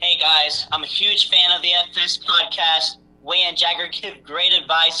guys, I'm a huge fan of the FS podcast. Way and Jagger give great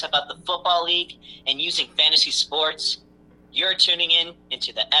advice about the Football League and using fantasy sports. You're tuning in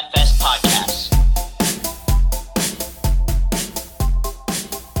into the FS podcast.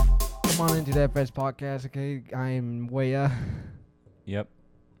 Come on into the FS podcast, okay? I'm Waya. Yep.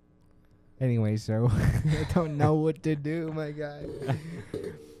 Anyway, so I don't know what to do, my guy.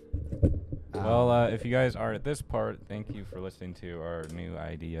 Well, if you guys are at this part, thank you for listening to our new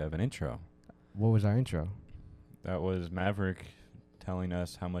idea of an intro. What was our intro? That was Maverick telling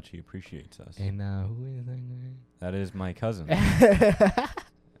us how much he appreciates us. And who is that guy? That is my cousin.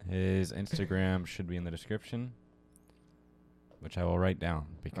 His Instagram should be in the description, which I will write down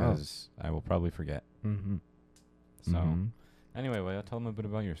because I will probably forget. Mm-hmm. So, anyway, Waya, tell them a bit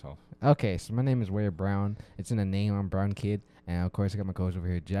about yourself. Okay, so my name is Waya Brown. It's in the name. I'm Brown Kid. And, of course, I got my co-host over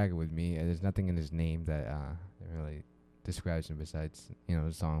here, Jagger, with me. And there's nothing in his name that really describes him besides,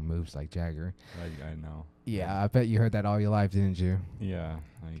 the song Moves Like Jagger. I know. Yeah, I bet you heard that all your life, didn't you? Yeah,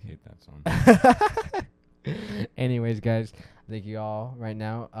 I hate that song. Anyways, guys, thank you all right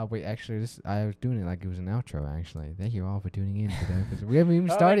now. Wait, actually, I was doing it like it was an outro, actually. Thank you all for tuning in today. We haven't even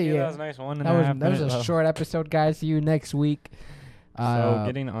started yet. That was nice. That was a short episode, guys. See you next week. So,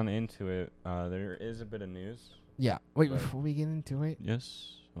 getting on into it, there is a bit of news. Yeah. Wait, before we get into it.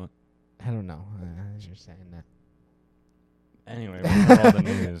 Yes. What? I don't know. I was just saying that. Anyway, we're all the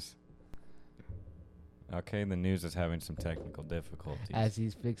news. Okay, the news is having some technical difficulties. As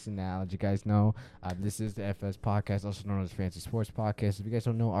he's fixing that, I'll let you guys know, this is the FS Podcast, also known as Fancy Sports Podcast. If you guys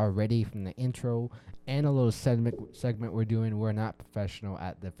don't know already from the intro and a little segment we're doing, we're not professional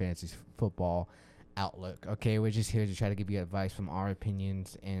at the fantasy football outlook. Okay, we're just here to try to give you advice from our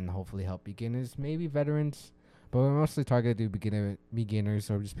opinions and hopefully help beginners, maybe veterans, but we're mostly targeted to beginners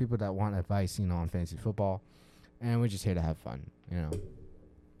or just people that want advice, on fantasy football. And we're just here to have fun,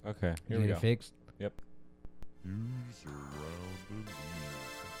 Okay, You here we get go. it fixed? Yep. News around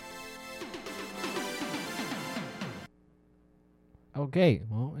the Okay,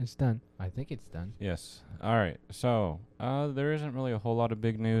 well, it's done. I think it's done. Yes. All right. So, there isn't really a whole lot of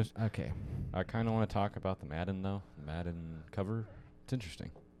big news. Okay. I kind of want to talk about the Madden, though. The Madden cover. It's interesting.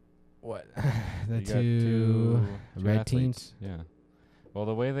 What? You The got two red athletes. teams? Yeah. Well,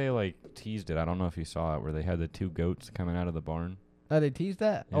 the way they, teased it, I don't know if you saw it, where they had the two goats coming out of the barn. Oh, they teased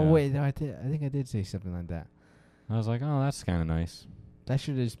that? Oh, Yeah. wait. No, I think I did say something like that. I was like, oh, that's kind of nice. That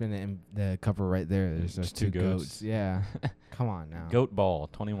should have just been the cover right there. There's those Just two two goats. Yeah. Come on now. Goat Ball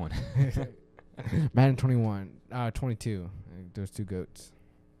 21. Madden 21. 22. Those two goats.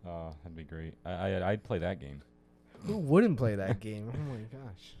 Oh, that'd be great. I'd play that game. Who wouldn't play that game? Oh, my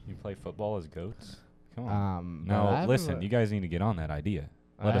gosh. You play football as goats? Come on. No, I No, haven't listen, you guys need to get on that idea.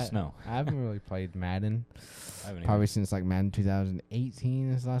 Let us know. I haven't really played Madden. I haven't Probably even- since Madden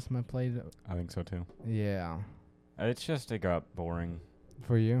 2018 is the last time I played it. I think so too. Yeah. It's just, it got boring.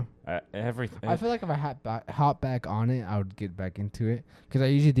 For you? Everything. I feel like if I hop back on it, I would get back into it. Because I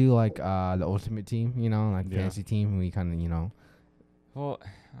usually do, the Ultimate Team, Yeah. Fantasy Team. And we kind of, Well,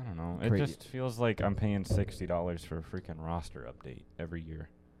 I don't know. It Cra- just feels like I'm paying $60 for a freaking roster update every year.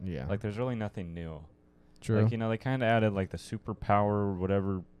 yeah. Like, there's really nothing new. True. Like, they kind of added, the superpower,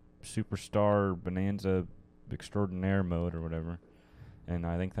 whatever, superstar bonanza extraordinaire mode or whatever. And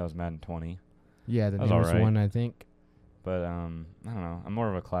I think that was Madden 20. Yeah, the that was newest alright. one, I think. But, I don't know. I'm more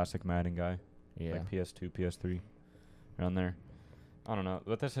of a classic Madden guy. Yeah. Like PS2, PS3, around there. I don't know.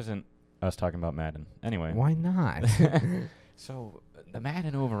 But this isn't us talking about Madden. Anyway. Why not? So, the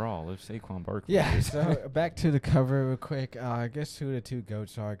Madden overall of Saquon Barkley. Yeah, is- so back to the cover real quick. I guess who the two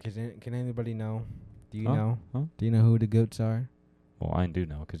goats are. Can anybody know? Do you Huh? know? Huh? Do you know who the goats are? Well, I do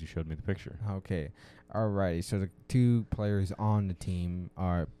know because you showed me the picture. Okay. Alrighty. So the two players on the team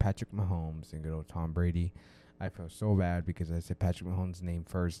are Patrick Mahomes and good old Tom Brady. I feel so bad because I said Patrick Mahomes' name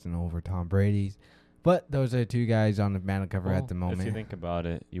first and over Tom Brady's. But those are the two guys on the Madden cover at the moment. If you think about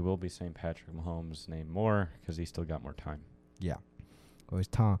it, you will be saying Patrick Mahomes' name more because he's still got more time. Yeah. It was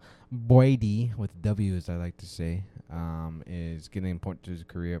Tom Brady, with W as I like to say, is getting important to his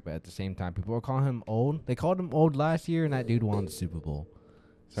career. But at the same time, people are calling him old. They called him old last year, and that dude won the Super Bowl.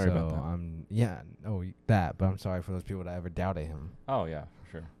 Sorry about that. But I'm sorry for those people that ever doubted him. Oh, yeah,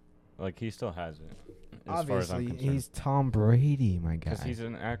 for sure. Like, he still has it, as far as I'm Obviously, concerned. he's Tom Brady, my guy. Because he's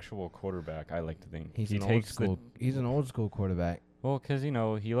an actual quarterback, I like to think. He's he an old takes school. He's an old school quarterback. Well, because, he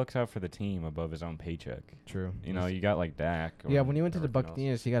looks out for the team above his own paycheck. True. You got, Dak. Yeah, when he went to the everything else.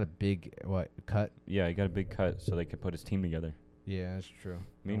 Buccaneers, he got a big cut. Yeah, he got a big cut so they could put his team together. Yeah, that's true.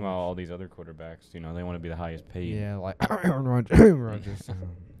 Meanwhile, all these other quarterbacks, they want to be the highest paid. Yeah, like Aaron Rodgers.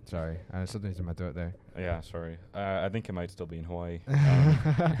 Sorry, something's in my throat there. Yeah, sorry. I think it might still be in Hawaii.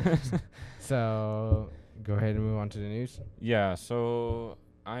 So go ahead and move on to the news. Yeah, so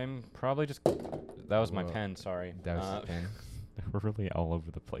I'm probably just. That was my Whoa. pen, sorry. That was the pen. We're really all over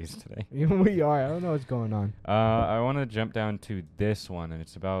the place today. We are. I don't know what's going on. I want to jump down to this one, and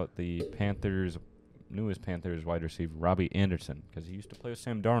it's about the newest Panthers wide receiver, Robbie Anderson, because he used to play with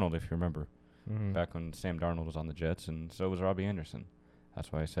Sam Darnold, if you remember, back when Sam Darnold was on the Jets, and so was Robbie Anderson.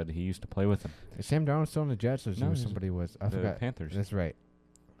 That's why I said he used to play with him. Is Sam Darnold still on the Jets, or No, was he's somebody was? I the forgot. Panthers. That's right.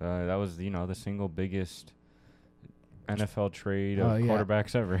 That was, the single biggest NFL trade Oh, of yeah.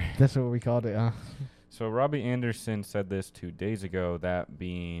 quarterbacks ever. That's what we called it. So Robbie Anderson said this 2 days ago, that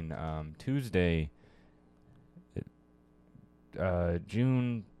being Tuesday,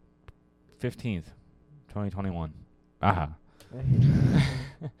 June 15th, 2021. Aha.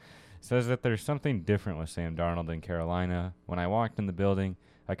 Says that there's something different with Sam Darnold in Carolina. When I walked in the building,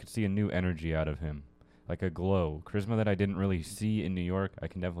 I could see a new energy out of him, like a glow. Charisma that I didn't really see in New York. I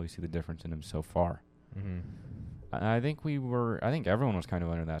can definitely see the difference in him so far. I think everyone was kind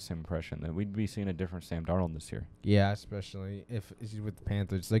of under that same impression that we'd be seeing a different Sam Darnold this year. Yeah, especially if he's with the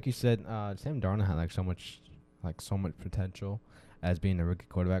Panthers. Like you said, Sam Darnold had so much potential as being a rookie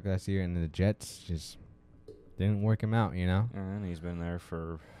quarterback last year, and the Jets just didn't work him out. And he's been there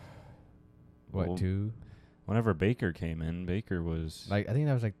for What, 2? Whenever Baker came in, Baker was I think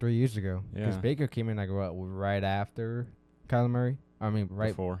that was 3 years ago. Because Yeah. Baker came in right after Kyler Murray. I mean,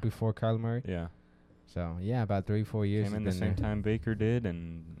 right before Kyler Murray. Yeah. So yeah, about 3-4 years. Came in he's the been same there. time Baker did,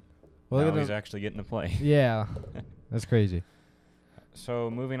 and Well, look now at he's actually getting to play. Yeah, that's crazy. So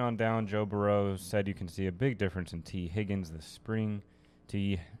moving on down, Joe Burrow said you can see a big difference in T. Higgins this spring.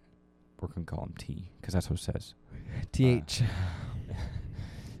 We're going to call him T because that's what it says. TH.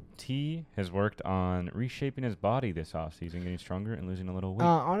 T has worked on reshaping his body this offseason, getting stronger and losing a little weight.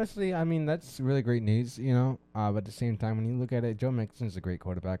 Honestly, I mean, that's really great news, but at the same time, when you look at it, Joe Mixon's a great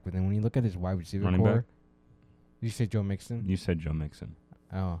quarterback, but then when you look at his wide receiver Running core, back? you say Joe Mixon? You said Joe Mixon.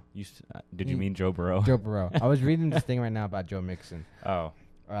 Oh, Did you mean Joe Burrow? Joe Burrow. I was reading this thing right now about Joe Mixon. Oh.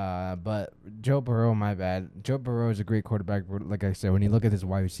 But Joe Burrow, my bad. Joe Burrow is a great quarterback, but like I said, when you look at his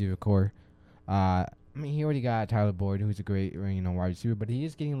wide receiver core, I mean, he already got Tyler Boyd, who's a great, wide receiver, but he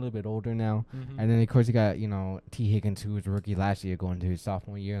is getting a little bit older now. Mm-hmm. And then, of course, you got, T. Higgins, who was a rookie last year, going to his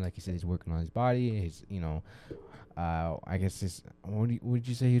sophomore year. Like you said, he's working on his body. His, I guess his, what would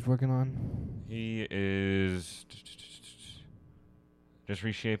you say he's working on? He is just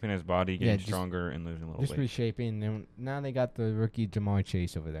reshaping his body, getting stronger and losing a little Just weight. reshaping. And now they got the rookie Jamar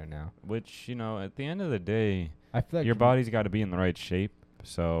Chase over there now. Which, at the end of the day, I feel like your body's got to be in the right shape.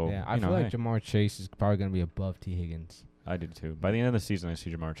 So, yeah, I feel like Jamar Chase is probably going to be above T. Higgins. I do too. By the end of the season, I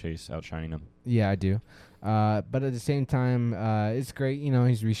see Jamar Chase outshining him. Yeah, I do. But at the same time, it's great.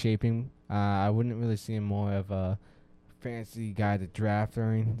 He's reshaping. I wouldn't really see him more of a fancy guy to draft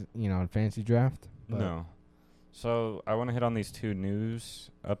during, fantasy draft. But No. So I want to hit on these 2 news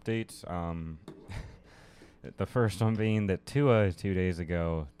updates. The first one being that Tua 2 days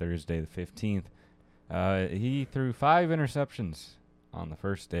ago, Thursday the 15th, he threw 5 interceptions on the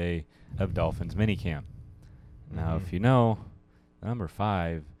first day of Dolphins minicamp. Now, if you know, the number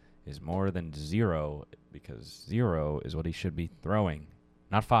 5 is more than 0 because 0 is what he should be throwing,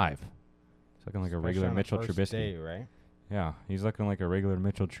 not 5. He's looking like a regular Mitchell Trubisky. Day, right? Yeah, he's looking like a regular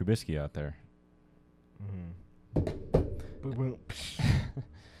Mitchell Trubisky out there.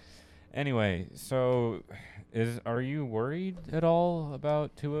 Anyway, so are you worried at all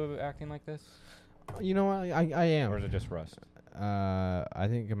about Tua acting like this? You know what? I am. Or is it just rust? I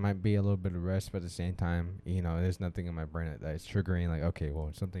think it might be a little bit of rest, but at the same time, there's nothing in my brain that's triggering. Like, okay,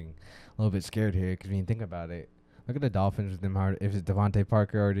 well, something a little bit scared here. Because when you think about it, look at the Dolphins with them. If it's Devontae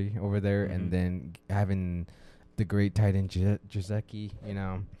Parker already over there, and then having the great tight end Jaceki,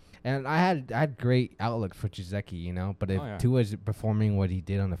 and I had great outlook for Jaceki, but if Tua's performing what he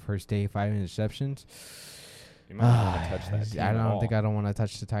did on the first day, 5 interceptions. You might not want to touch that team I at don't all. think I don't want to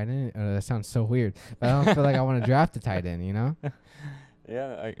touch the tight end. That sounds so weird. But I don't feel like I want to draft the tight end,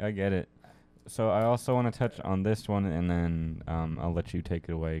 Yeah, I get it. So I also want to touch on this one, and then I'll let you take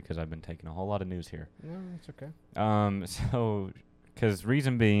it away because I've been taking a whole lot of news here. No, it's okay. So, because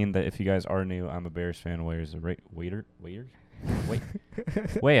reason being that if you guys are new, I'm a Bears fan. Where's the waiter?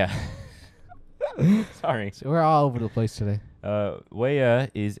 Weah. Sorry. So we're all over the place today. Weah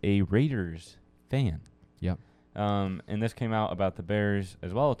is a Raiders fan. Yep. And this came out about the Bears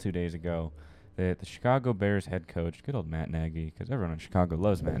as well 2 days ago, that the Chicago Bears head coach, good old Matt Nagy, because everyone in Chicago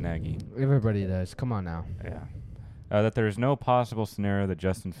loves Matt Nagy. Everybody does. Come on now. Yeah. that there is no possible scenario that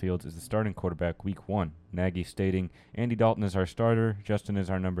Justin Fields is the starting quarterback week 1. Nagy stating, Andy Dalton is our starter, Justin is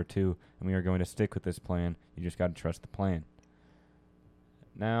our number 2, and we are going to stick with this plan. You just got to trust the plan.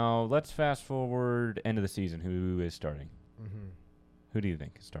 Now, let's fast forward end of the season. Who is starting? Mm-hmm. Who do you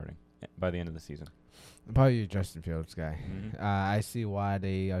think is starting by the end of the season? Probably your Justin Fields guy. Mhm. I see why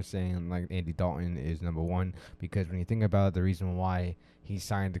they are saying like Andy Dalton is number 1, because when you think about it, the reason why he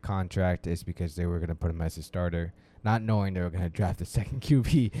signed the contract is because they were going to put him as a starter, not knowing they were going to draft the second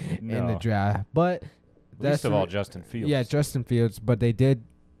QB in the No. draft. But Least of the all, re- Justin Fields. Yeah, Justin Fields, but they did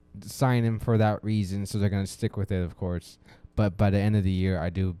sign him for that reason, so they're going to stick with it, of course. But by the end of the year, I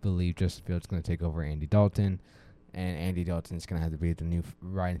do believe Justin Fields is going to take over Andy Dalton, and Andy Dalton is going to have to be the new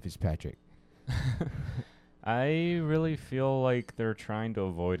Ryan Fitzpatrick. I really feel like they're trying to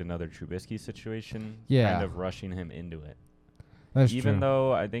avoid another Trubisky situation. Yeah. Kind of rushing him into it. That's Even true.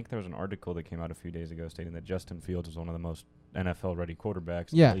 though I think there was an article that came out a few days ago stating that Justin Fields is one of the most NFL-ready quarterbacks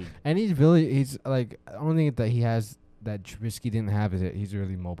Yeah. in the league. And he's like, the only thing that he has that Trubisky didn't have is that he's a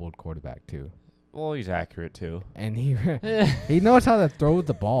really mobile quarterback too. Well, he's accurate, too. And he knows how to throw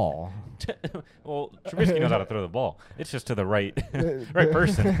the ball. Well, Trubisky knows how to throw the ball. It's just to the right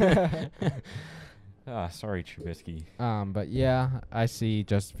person. Sorry, Trubisky. But yeah, I see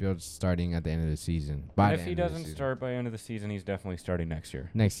Justin Fields starting at the end of the season. And if he doesn't start by end of the season, he's definitely starting next year.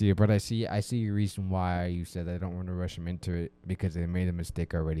 next year, but I see a reason why you said I don't want to rush him into it, because they made a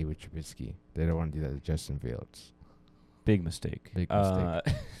mistake already with Trubisky. They don't want to do that with Justin Fields. Big mistake. Big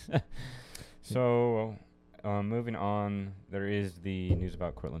mistake. So, moving on, there is the news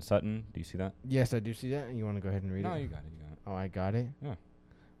about Cortland Sutton. Do you see that? Yes, I do see that. You want to go ahead and read No, it? you got it. You got it. Oh, I got it? Yeah.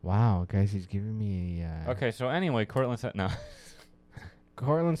 Wow, guys, he's giving me a... Okay, so anyway, Cortland Sutton. No.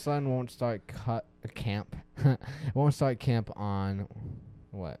 Cortland Sutton won't start camp. Won't start camp on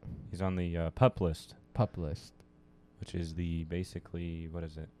what? He's on the PUP list, PUP list. which is the basically, what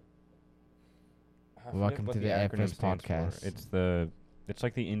is it? I forget Welcome what to the acronym FS stands for. podcast. It's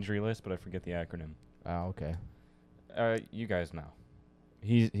like the injury list, but I forget the acronym. Oh, okay. You guys know.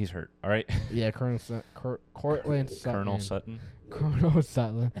 He's hurt, all right? Yeah, Cortland Sutton. Colonel Sutton. Colonel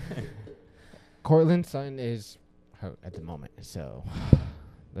Sutton. Cortland Sutton is hurt at the moment, so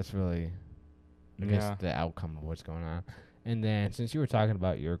that's really Yeah. the outcome of what's going on. And then, since you were talking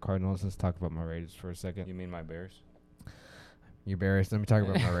about your Cardinals, let's talk about my Raiders for a second. You mean my Bears? Your Bears. Let me talk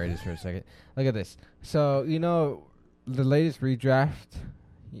about my Raiders for a second. Look at this. So, the latest redraft,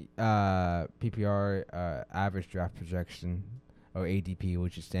 PPR, average draft projection, or ADP,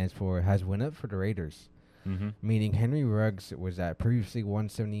 which it stands for, has went up for the Raiders. Mm-hmm. Meaning Henry Ruggs was at previously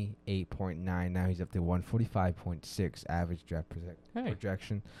 178.9. Now he's up to 145.6 average draft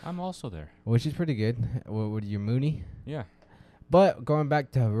projection, I'm also there. which is pretty good. With your Mooney. Yeah. But going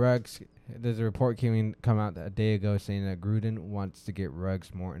back to Ruggs, there's a report come out a day ago saying that Gruden wants to get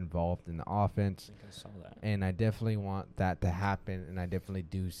Ruggs more involved in the offense. I think I saw that. And I definitely want that to happen, and I definitely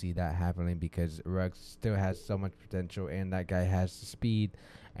do see that happening because Ruggs still has so much potential, and that guy has the speed.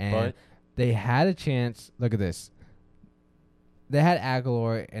 And But they had a chance. Look at this. They had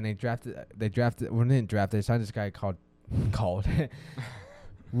Aguilar, and they drafted. They didn't draft. They signed this guy called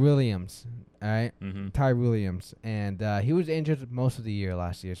Williams. All right, Ty Williams, and he was injured most of the year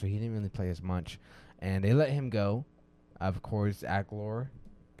last year, so he didn't really play as much. And they let him go. Of course, Aguilar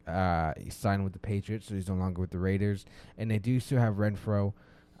he signed with the Patriots, so he's no longer with the Raiders. And they do still have Renfro,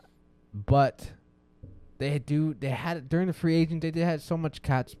 but they had during the free agent they had so much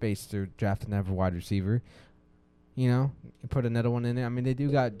cap space to draft another wide receiver. Put another one in there. I mean, they do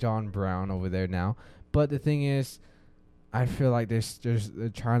got John Brown over there now, but the thing is, I feel like they're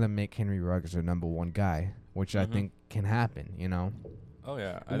trying to make Henry Ruggs their number one guy, which I think can happen. Oh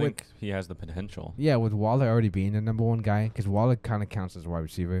yeah, I With- think he has the potential. Yeah, with Waller already being the number one guy, because Waller kind of counts as a wide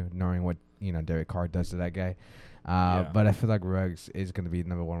receiver, knowing what Derek Carr does to that guy. Yeah. But I feel like Ruggs is going to be the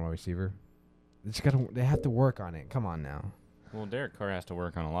number one wide receiver. They have to work on it. Come on now. Well, Derek Carr has to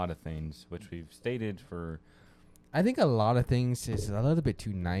work on a lot of things, which we've stated for. I think a lot of things is a little bit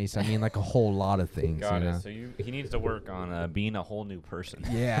too nice. I mean, like a whole lot of things. Got you it. know? So he needs to work on being a whole new person.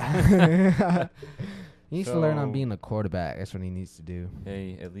 Yeah. He needs to learn on So- being a quarterback. That's what he needs to do.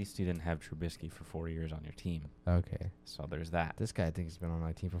 Hey, at least you didn't have Trubisky for 4 years on your team. Okay. So there's that. This guy I think he's been on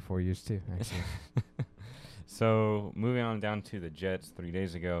my team for 4 years too. Actually. So moving on down to the Jets, 3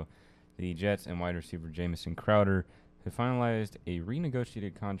 days ago, the Jets and wide receiver Jamison Crowder have finalized a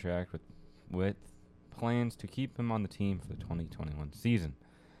renegotiated contract with plans to keep him on the team for the 2021 season.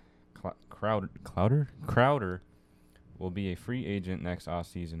 Crowder will be a free agent next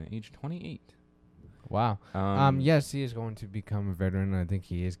offseason at age 28. Wow. Yes, he is going to become a veteran. I think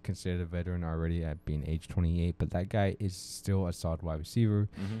he is considered a veteran already at being age 28. But that guy is still a solid wide receiver.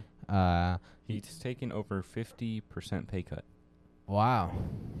 He's taken over 50% pay cut. Wow.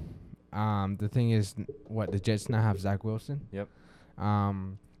 The thing is, the Jets now have Zach Wilson. Yep.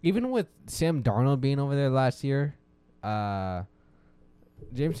 Even with Sam Darnold being over there last year,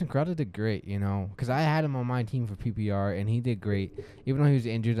 Jameson Crowder did great, because I had him on my team for PPR, and he did great, even though he was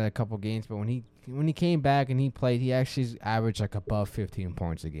injured at a couple games. But when he came back and he played, he actually averaged like above 15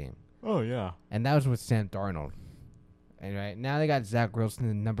 points a game. Oh, yeah. And that was with Sam Darnold. And right now they got Zach Wilson,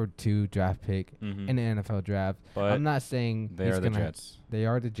 the number 2 draft pick in the NFL draft. But I'm not saying they are the Jets. They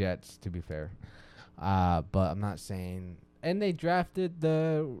are the Jets, to be fair. But I'm not saying. And they drafted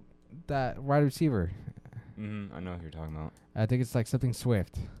that wide receiver. I know who you're talking about. I think it's like something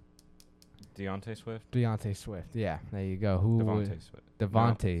Swift. Deontay Swift? Deontay Swift. Yeah, there you go. Devontae Swift.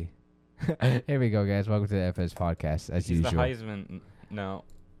 Devontae. No. Here we go, guys. Welcome to the FS podcast, as usual. He's the Heisman. No.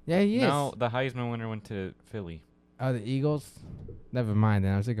 Yeah, he is. No, the Heisman winner went to Philly. Oh, the Eagles? Never mind.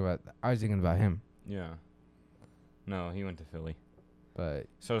 Then I was thinking about him. Yeah. No, he went to Philly. But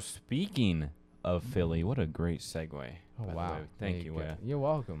so speaking of Philly, what a great segue. Oh, wow. Thank you, Wea. You're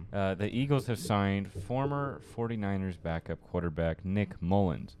welcome. The Eagles have signed former 49ers backup quarterback Nick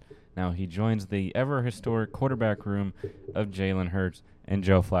Mullins. Now he joins the ever-historic quarterback room of Jalen Hurts and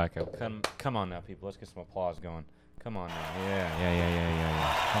Joe Flacco. Come on now, people. Let's get some applause going. Come on now. Yeah.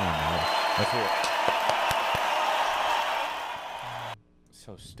 Come on now. Let's hear it.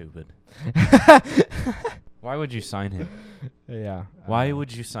 So stupid. Why would you sign him? Yeah. Why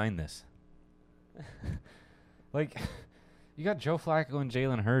would you sign this? Like, you got Joe Flacco and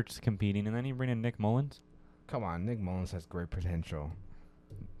Jalen Hurts competing, and then you bring in Nick Mullins? Come on, Nick Mullins has great potential.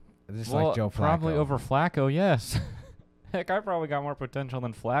 Just well, like Joe Flacco. Probably over Flacco, yes. Heck, I probably got more potential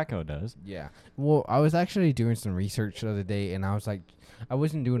than Flacco does. Yeah. Well, I was actually doing some research the other day, and I was like, I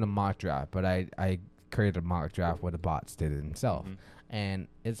wasn't doing a mock draft, but I created a mock draft where the bots did it himself. And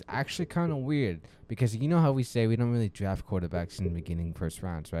it's actually kind of weird because you know how we say we don't really draft quarterbacks in the beginning first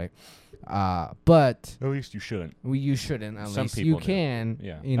rounds, right? But at least you shouldn't. You shouldn't. At Some least people you do. can.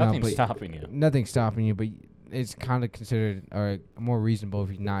 Yeah. Nothing's stopping you. Nothing's stopping you, but it's kind of considered more reasonable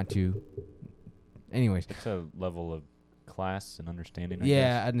if you not to. Anyways, it's a level of class and understanding. I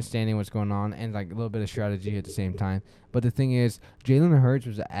guess. Understanding what's going on and like a little bit of strategy at the same time. But the thing is, Jalen Hurts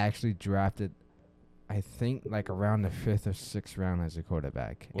was actually drafted, I think, like around the 5th or 6th round as a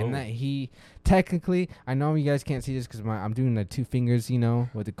quarterback. Whoa. And that he technically, I know you guys can't see this because I'm doing the 2 fingers,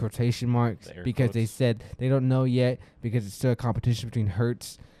 with the quotation marks, because quotes. they said they don't know yet because it's still a competition between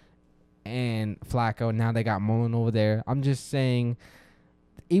Hurts and Flacco. Now they got Mullen over there. I'm just saying,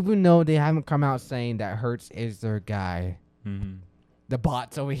 even though they haven't come out saying that Hurts is their guy, the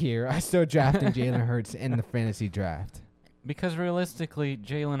bots over here are still drafting Jalen Hurts in the fantasy draft. Because realistically,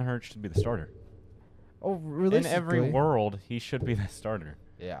 Jalen Hurts should be the starter. Oh, realistically. In every world, he should be the starter.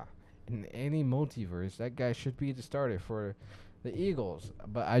 Yeah. In any multiverse, that guy should be the starter for the Eagles.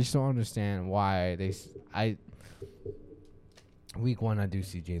 But I just don't understand why week 1, I do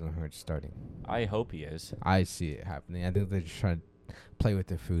see Jalen Hurts starting. I hope he is. I see it happening. I think they're just trying to play with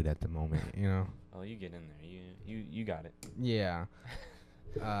their food at the moment, Oh, you get in there. You got it. Yeah.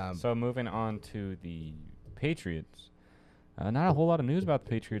 So moving on to the Patriots. Not a whole lot of news about the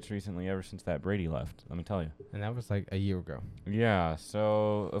Patriots recently ever since that Brady left, let me tell you. And that was like a year ago. Yeah,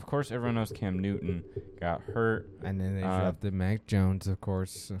 so of course everyone knows Cam Newton got hurt. And then they drafted Mac Jones, of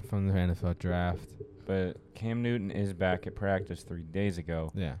course, from the NFL draft. But Cam Newton is back at practice 3 days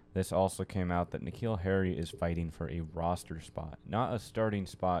ago. Yeah. This also came out that N'Keal Harry is fighting for a roster spot. Not a starting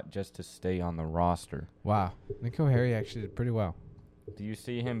spot, just to stay on the roster. Wow. N'Keal Harry actually did pretty well. Do you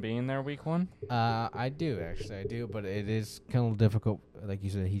see him being there week 1? I do, actually. I do, but it is kind of difficult. Like you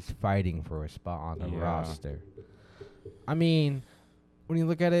said, he's fighting for a spot on the roster. I mean, when you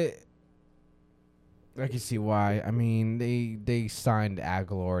look at it, I can see why. I mean, they signed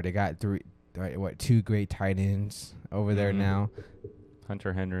Aguilar. They got 2 great tight ends over there now.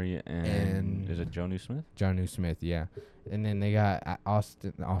 Hunter Henry and is it Jonnu Smith? Jonnu Smith, yeah. And then they got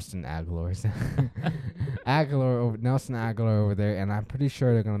Austin Aguilar. Nelson Aguilar over there, and I'm pretty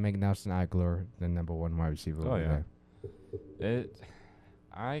sure they're going to make Nelson Aguilar the number 1 wide receiver over there.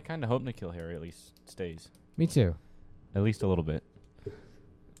 I kind of hope N'Keal Harry at least stays. Me too. At least a little bit.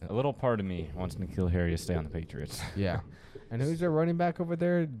 A little part of me wants N'Keal Harry to stay on the Patriots. Yeah. And who's their running back over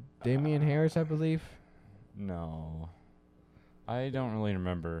there? Damian Harris, I believe? No. I don't really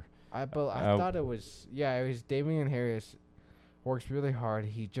remember. I thought it was Damian Harris. Works really hard.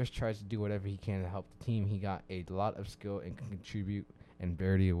 He just tries to do whatever he can to help the team. He got a lot of skill and can contribute in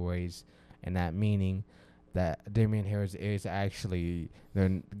variety of ways. and that meaning that Damian Harris is actually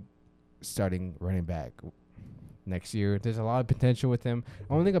their starting running back next year. There's a lot of potential with him.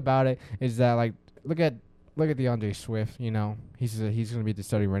 The only thing about it is that like look at DeAndre Swift. You know, he's gonna be the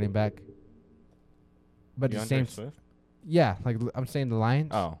starting running back. But the DeAndre same, Swift? yeah, like I'm saying the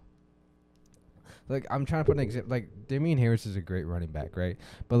Lions. Oh, Like I'm trying to put an example. Like Damian Harris is a great running back, right?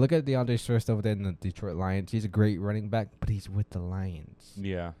 But look at DeAndre Swift over there in the Detroit Lions. He's a great running back, but he's with the Lions.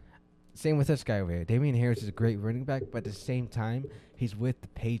 yeah. Same with this guy over here. Damian Harris is a great running back, but at the same time, he's with the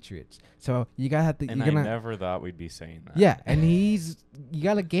Patriots. So you gotta have to. And you're I gonna, never thought we'd be saying that. yeah, and you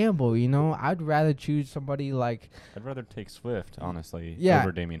gotta gamble. You know, I'd rather choose somebody like I'd rather take Swift, honestly, Yeah.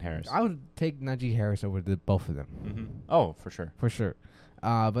 over Damian Harris. I would take Najee Harris over both of them Mm-hmm. Oh, for sure. for sure.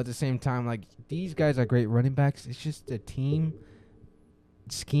 But at the same time, like these guys are great running backs. It's just the team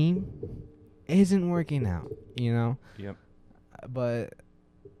scheme isn't working out. You know. Yep. But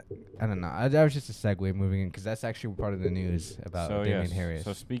I don't know. That was just a segue moving in because that's actually part of the news about Damian Harris.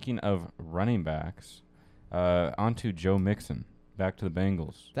 So speaking of running backs, on to Joe Mixon. Back to the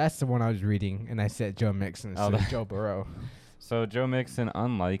Bengals. That's the one I was reading, and I said Joe Mixon Oh, instead of Joe Burrow. So Joe Mixon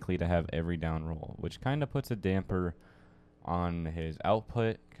unlikely to have every down role, which kind of puts a damper on his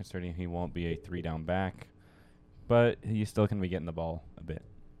output, considering he won't be a 3-down back. But he's still going to be getting the ball a bit.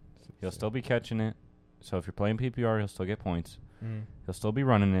 He'll still be catching it. So if you're playing PPR, he'll still get points. Mm. He'll still be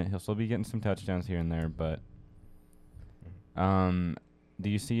running it. He'll still be getting some touchdowns here and there. But do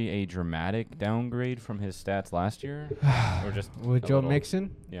you see a dramatic downgrade from his stats last year? Or just With a Joe little?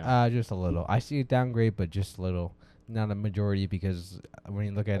 Mixon? Yeah. Just a little. I see a downgrade, but just a little. Not a majority because when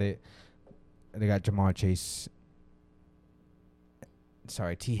you look at it, they got Jamar Chase.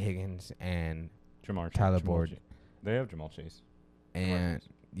 Sorry, T. Higgins and Tyler Boyd. They have Jamal Chase. And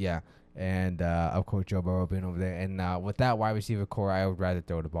yeah, and of course Joe Burrow being over there. And with that wide receiver core, I would rather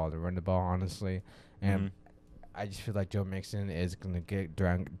throw the ball than run the ball, honestly. And Mhm. I just feel like Joe Mixon is gonna get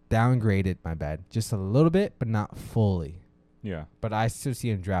downgraded. My bad, just a little bit, but not fully. Yeah. But I still see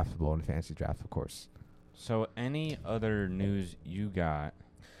him draftable in the fantasy draft, of course. So any other news you got?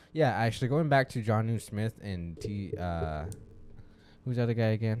 Yeah, actually, going back to John Smith and who's the other guy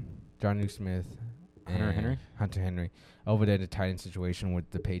again? John Smith. Hunter Henry? Hunter Henry. Over there, the Titan situation with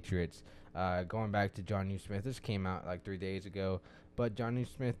the Patriots. Going back to John Smith, this came out like 3 days ago. But John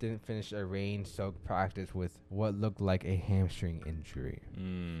Smith didn't finish a rain-soaked practice with what looked like a hamstring injury.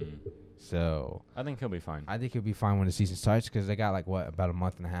 So I think he'll be fine. I think he'll be fine when the season starts because they got like about a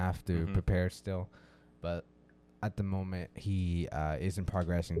month and a half to Mhm. prepare still. But at the moment, he isn't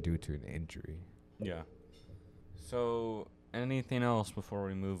progressing due to an injury. Yeah. So anything else before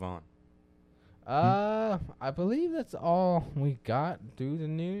we move on? I believe that's all we got through the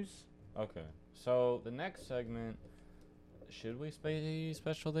news. Okay. So the next segment, should we say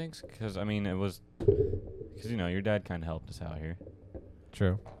special thanks? Because I mean, because your dad kind of helped us out here.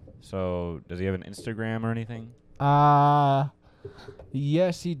 True. So does he have an Instagram or anything?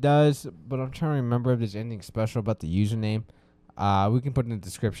 Yes, he does, but I'm trying to remember if there's anything special about the username. We can put it in the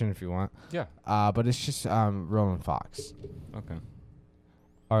description if you want. Yeah. But it's just Roland Fox. Okay.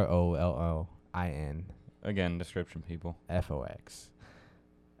 ROLLIN Again, description, people. FOX.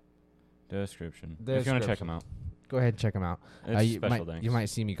 Description. If you want to check him out. Go ahead and check him out. It's You special thanks. might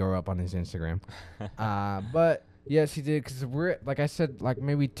see me grow up on his Instagram. But yes, he did because we're like I said, like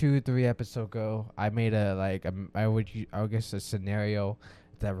maybe 2-3 episodes ago, I made I guess a scenario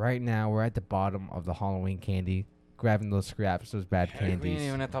that right now we're at the bottom of the Halloween candy, grabbing those scraps, those bad We ain't candies,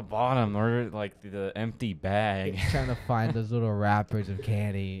 even at the bottom. We're like the empty bag. trying to find those little wrappers of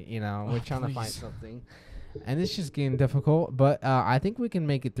candy. You know, we're Oh, trying to find please. something, and it's just getting difficult. But I think we can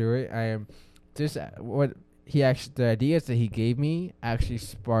make it through it. I am just the ideas that he gave me actually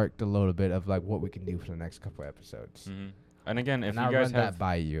sparked a little bit of like what we can do for the next couple episodes. Mm-hmm. And again, if And you I'll guys run have that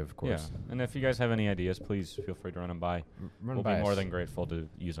by you, of yeah, course. and if you guys have any ideas, please feel free to run them by. We'll be more than grateful to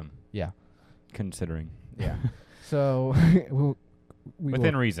use them. Yeah. Considering. Yeah. So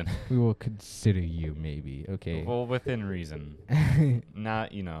Within reason. we will consider you maybe. Okay. Well, within reason.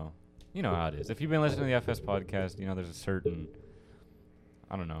 Not, you know how it is. If you've been listening to the FS podcast, there's a certain,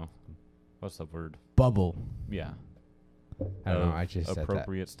 I don't know, what's the word? Bubble. Yeah. I don't know. of I just said that.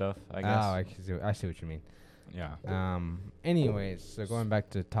 appropriate stuff, I Oh, guess. I see what you mean. Yeah. Anyways, so going back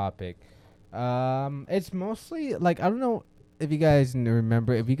to the topic, it's mostly like I don't know if you guys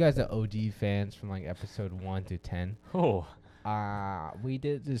remember if you guys are OG fans from like episode 1 to 10. Oh. We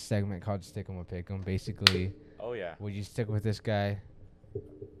did this segment called Stick 'em or Pick 'em. Basically, Oh yeah. would you stick with this guy,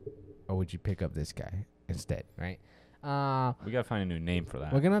 or would you pick up this guy instead? Right. We gotta find a new name for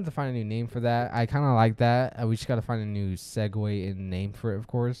that. We're gonna have to find a new name for that. I kind of like that. We just gotta find a new segue and name for it, of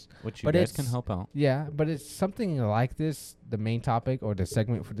course. Which you but guys can it's- help out. Yeah, but it's something like this. The main topic or the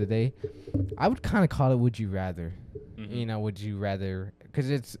segment for today, I would kind of call it "Would You Rather." Mhm. You know, would you rather? Because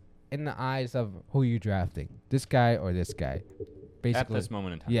it's in the eyes of who you're drafting, this guy or this guy. At Basically, this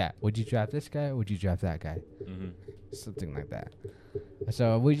moment in time. yeah. Would you draft this guy or would you draft that guy? Mm-hmm. Something like that.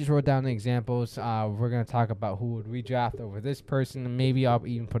 So we just wrote down the examples. We're gonna talk about who would we draft over this person, and maybe I'll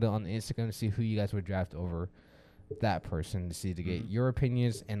even put it on Instagram to see who you guys would draft over that person to see to get Mhm. your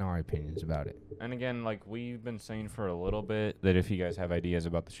opinions and our opinions about it. And again, like we've been saying for a little bit, that if you guys have ideas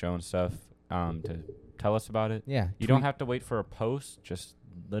about the show and stuff, to tell us about it. Yeah, You don't have to wait for a post. Just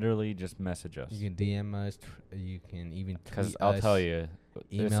literally just message us. You can DM us. You can even Because tweet I'll us, tell you,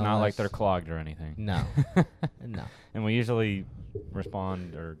 it's email not like us. they're clogged or anything. No, no. And we usually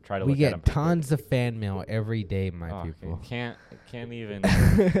respond or try to We look at get them. tons of fan mail every day, my people. Can't even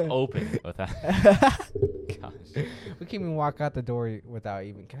open it without. Gosh. We can't even walk out the door without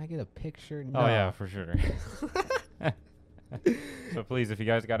even. Can I get a picture? No. Oh yeah, for sure. So please, if you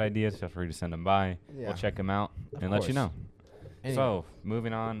guys got ideas, feel free to send them by. Yeah. We'll check them out Of and let you course. know. Anyway. So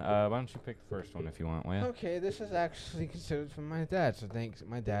moving on, why don't you pick the first one if you want, Waya? Okay, this is actually considered from my dad, so thanks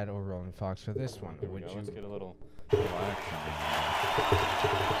my dad or Rolling Fox for this one. Here we Would go. you? Let's get a little action.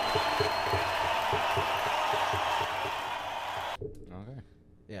 Okay.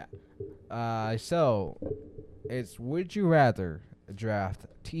 Yeah. So it's would you rather draft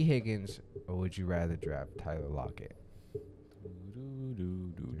T. Higgins or would you rather draft Tyler Lockett?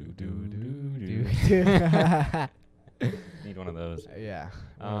 Need one of those. Yeah.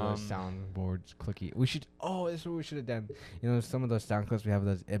 One of those soundboards clicky. We should. Oh, this is what we should have done. You know, some of those sound clips we have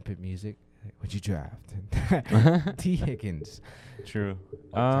those epic music. Would you draft T. Higgins? True.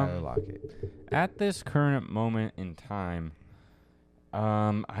 Or Tyler Lockett. At this current moment in time,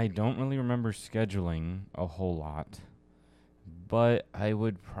 I don't really remember scheduling a whole lot, but I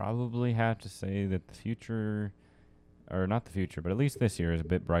would probably have to say that the future, or not the future, but at least this year is a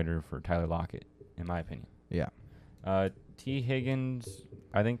bit brighter for Tyler Lockett, in my opinion. Yeah. T. Higgins,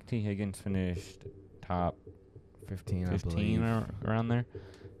 I think T. Higgins finished top 15, I 15 believe. or around there.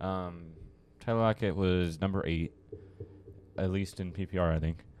 Tyler Lockett was number 8, at least in PPR, I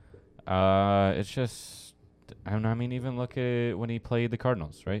think. It's just, I mean, even look at when he played the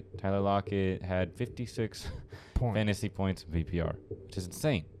Cardinals, right? Tyler Lockett had 56 Point. fantasy points in PPR, which is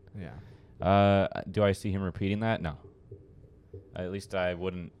insane. Yeah. Do I see him repeating that? No. At least I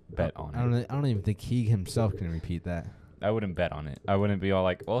wouldn't bet on it. I don't even think he himself can repeat that. I wouldn't bet on it. I wouldn't be all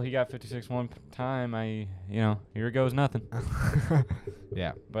like, well, he got 56 one time. Here goes nothing.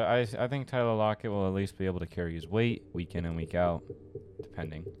 Yeah. But I think Tyler Lockett will at least be able to carry his weight week in and week out,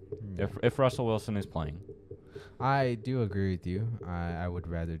 depending. If Russell Wilson is playing. I do agree with you. I would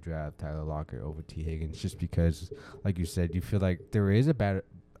rather draft Tyler Lockett over T. Higgins just because, like you said, you feel like there is a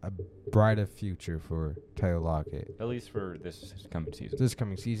brighter future for Tyler Lockett. At least for this coming season. This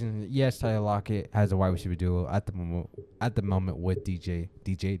coming season, yes, Tyler Lockett has a wide receiver duo at the moment with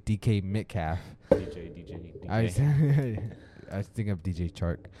DK Metcalf. DJ. I was thinking of DJ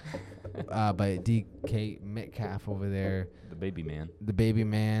Chark, but DK Metcalf over there, The baby man. the baby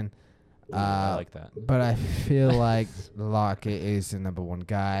man. I like that. But I feel like Lockett is the number one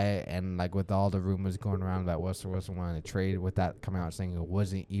guy, and like with all the rumors going around that Russell Wilson wanted to trade, with that coming out saying it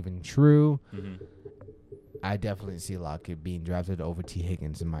wasn't even true, Mm-hmm. I definitely see Lockett being drafted over T.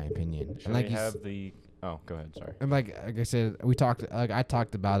 Higgins in my opinion. Should And like we you s- have the... Oh, go ahead. Sorry. and like I said, I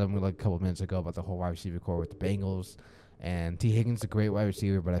talked about him like a couple minutes ago about the whole wide receiver core with the Bengals, and T. Higgins is a great wide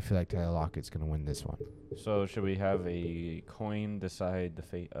receiver, but I feel like Tyler Lockett's gonna win this one. So should we have a coin decide the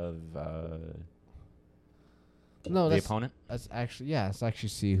fate of No, the that's opponent? let's actually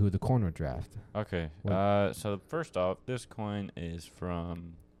see who the corner draft. Okay. What? So first off, this coin is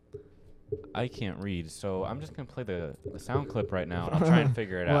from... I can't read, so I'm just going to play the sound clip right now, and I'll try and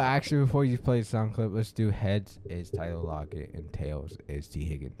figure it Well, out. actually, before you play the sound clip, let's do heads is Tyler Lockett and tails is T.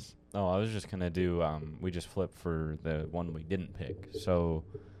 Higgins. Oh, I was just going to do... we just flipped for the one we didn't pick. So,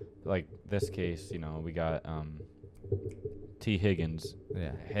 like, this case, we got T. Higgins.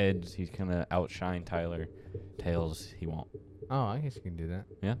 Yeah. Heads, he's going to outshine Tyler. Tails, he won't. Oh, I guess you can do that.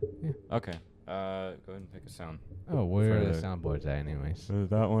 Yeah? Yeah. Okay. Go ahead and pick a sound. Oh, where are the For- soundboards at, anyways?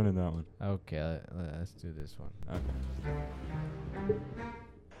 That one and that one. Okay, let's do this one. Okay.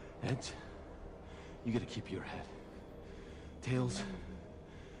 Heads, you gotta keep your head. Tails,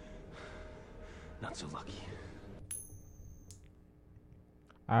 not so lucky.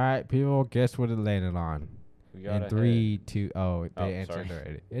 All right, people, guess what it landed on? We got And ahead. 3, 2. Oh, they Oh, answered sorry.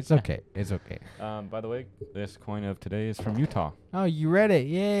 already. It's okay. It's okay. By the way, this coin of today is from Utah. Oh, you read it.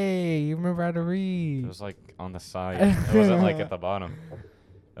 Yay. You remember how to It read. was like on the side. It wasn't like at the bottom.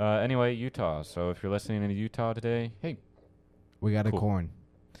 Anyway, Utah. So if you're listening in Utah today, hey, We got a Cool. corn.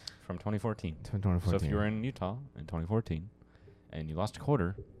 from 2014. 2014. So if you were in Utah in 2014 and you lost a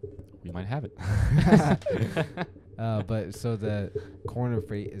quarter, we might have it. But so the corner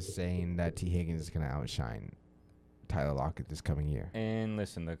freight is saying that T. Higgins is going to outshine Tyler Lockett this coming year. And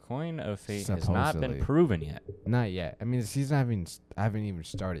listen, the coin of fate has not been Supposedly. proven yet. Not yet. I mean, the season haven't even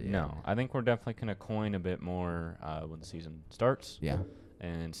started yet. No, I think we're definitely going to coin a bit more when the season starts Yeah.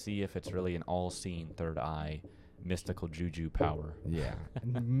 and see if it's really an all-seeing third eye mystical juju power. Yeah.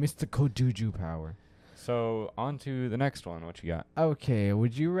 Mystical juju power. So on to the next one. What you got? Okay.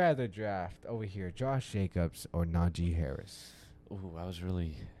 Would you rather draft over here Josh Jacobs or Najee Harris? Ooh, I was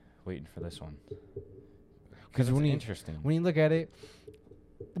really waiting for this one. Because it's when you interesting. when you look at it,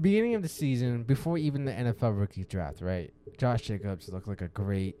 the beginning of the season, before even the NFL rookie draft, right? Josh Jacobs looked like a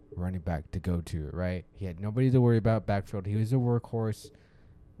great running back to go to, right? He had nobody to worry about backfield. He was a workhorse.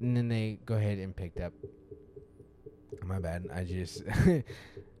 And then they go ahead and picked up. My bad. I just.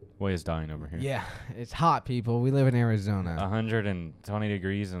 Way is dying over here. Yeah, it's hot, people. We live in Arizona. 120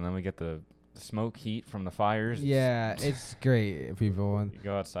 degrees, and then we get the smoke heat from the fires. Yeah, it's great, people. And You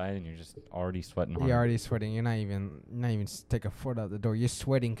go outside and you're just already sweating hard. you're already sweating. You're not even take a foot out the door. You're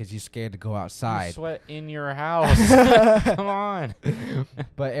sweating because you're scared to go You outside. sweat in your house. Come on.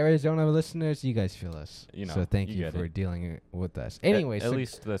 But Arizona listeners, you guys feel us. You know, so thank you you get for it. dealing with us. Anyway, at so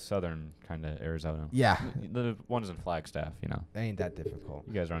least the southern kind of Arizona. yeah, The ones in Flagstaff, you know. ain't that difficult.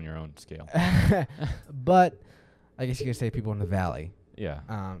 You guys are on your own scale. But I guess you could say people in the valley. Yeah.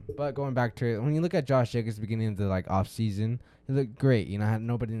 But going back to it, when you look at Josh Jacobs beginning of the off season, he looked great. You know, had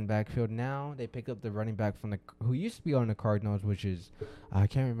nobody in the backfield. Now they pick up the running back from who used to be on the Cardinals, which is I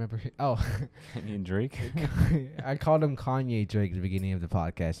can't remember. And Drake. I called him Kanye Drake at the beginning of the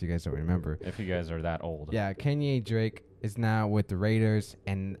podcast. You guys don't remember? If you guys are that old. Yeah, Kanye Drake is now with the Raiders,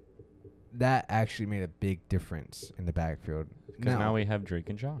 and that actually made a big difference in the backfield. Because now we have Drake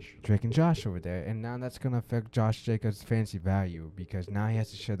and Josh. Drake and Josh over there, and now that's going to affect Josh Jacobs' fantasy value because now he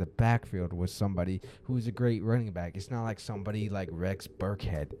has to share the backfield with somebody who's a great running back. It's not like somebody like Rex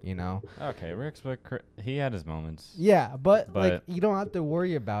Burkhead, you know? Okay, Rick's, but he had his moments. Yeah, but But- you don't have to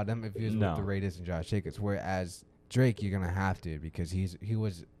worry about him if he was No. with the Raiders and Josh Jacobs, whereas Drake, you're going to have to because he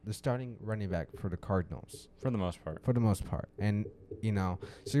was the starting running back for the Cardinals For the most part. for the most part. And, you know,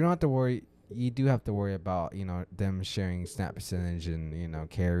 so you don't have to worry. You do have to worry about, you know, them sharing snap percentage and, you know,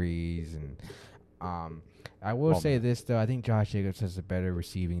 carries. And I will Well, say this, though. I think Josh Jacobs has a better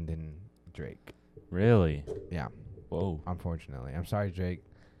receiving than Drake. Really? Yeah, Whoa. unfortunately. I'm sorry, Drake.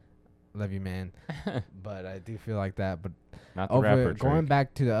 Love you, man. But I do feel like that. But Not the rapper going Drake.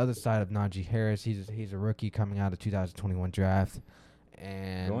 back to the other side of Najee Harris, he's a rookie coming out of 2021 draft.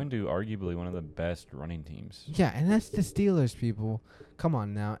 And Going to arguably one of the best running teams. yeah, and that's the Steelers, people. Come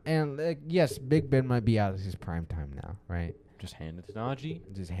on now. And yes, Big Ben might be out of his prime time now, right? Just hand it to Najee.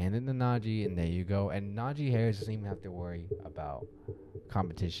 Just hand it to Najee, and there you go. And Najee Harris doesn't even have to worry about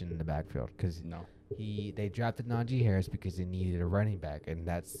competition in the backfield because No. they drafted Najee Harris because they needed a running back, and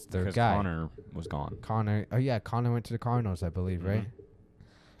that's their Because guy. Connor was gone. Connor. Oh yeah, Connor went to the Cardinals, I believe,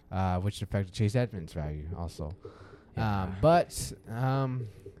 right? Which affected Chase Edmonds' value also. Yeah.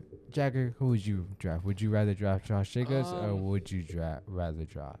 Jagger, who would you draft? Would you rather draft Josh Jacobs or would you rather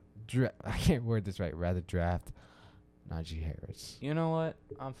draft? I can't word this right. Rather draft Najee Harris. You know what?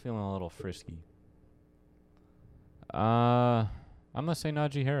 I'm feeling a little frisky. I'm gonna say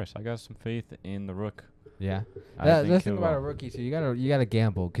Najee Harris. I got some faith in the Rook. Yeah, I that's think the thing he'll, about a rookie. So you gotta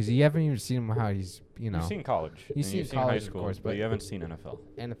gamble because you haven't even seen him how he's You've seen college. You've and seen you've seen college, high of school, course, but but- you haven't seen NFL.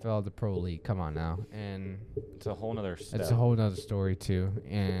 NFL, the pro league. Come on now, and It's a whole nother step. it's a whole nother story too.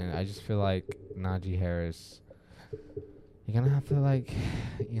 And I just feel like Najee Harris, you're gonna have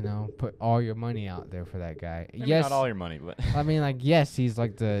to put all your money out there for that guy. Maybe yes, not all your money, but I mean yes, he's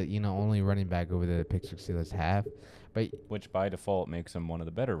like the only running back over there the Pittsburgh Steelers have. But which by default makes him one of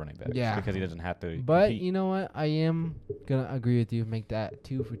the better running backs. Yeah. Because he doesn't have to. but compete. you know what? I am gonna agree with you. Make that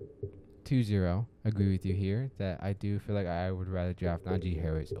 2-0. Agree with you here that I do feel like I would rather draft Najee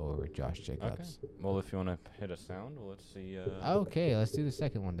Harris over Josh Okay. Jacobs. Well, if you want to hit a sound, well, let's see. Okay, let's do the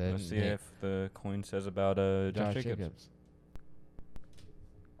second one then. Let's see if the coin says about Josh Jacobs.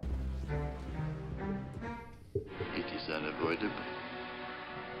 It is unavoidable.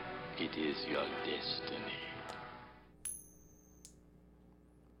 It is your destiny.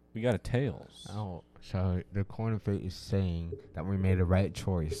 We got a tails. Oh, so the corner fate is saying that we made a right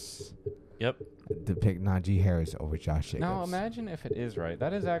choice. Yep. to pick Najee Harris over Josh Jacobs. Now imagine if it is right.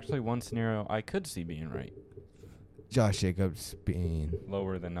 That is actually one scenario I could see being right. Josh Jacobs being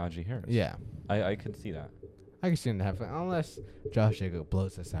Lower than Najee Harris. yeah. I could see that. I can see it happen unless Josh Jacobs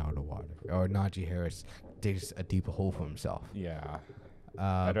blows us out of the water or Najee Harris digs a deep hole for himself. Yeah.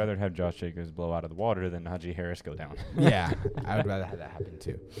 I'd rather have Josh Jacobs blow out of the water than Najee Harris go down. Yeah, I would rather have that happen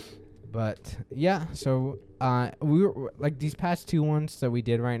too. But yeah, so we were like these past two ones that we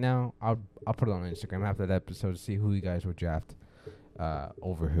did right now. I'll put it on Instagram after that episode to see who you guys would draft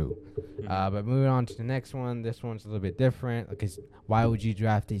over who. But moving on to the next one, this one's a little bit different because why would you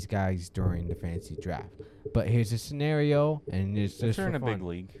draft these guys during the fantasy draft? But here's a scenario, and it's just If you're for in a fun. big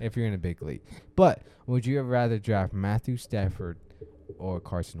league. If you're in a big league, but would you rather draft Matthew Stafford or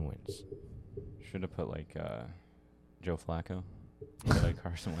Carson Wentz? Should have put like Joe Flacco. Like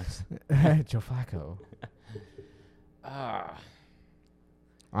Carson Wentz. Joe Flacco. Ah.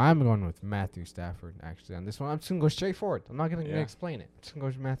 I'm going with Matthew Stafford, actually, on this one. I'm just going to go straight forward. I'm not going to Yeah. explain it. I'm just going to go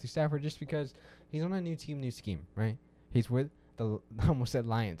with Matthew Stafford just because he's on a new team, new scheme, right? He's with the I almost said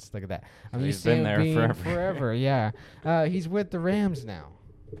Lions. Look at that. I'm He's used to been him there being forever. yeah. He's with the Rams now.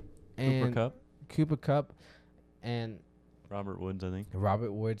 Cooper And Kupp. Cooper Kupp and Robert Woods, I think.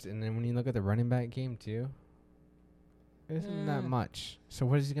 Robert Woods. And then when you look at the running back game, too, it isn't that much. So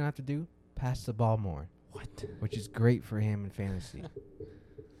what is he going to have to do? Pass the ball more. What? Which is great for him in fantasy.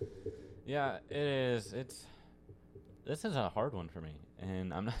 Yeah, it is. This is a hard one for me,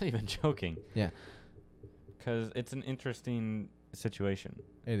 and I'm not even joking. Yeah. Because it's an interesting situation.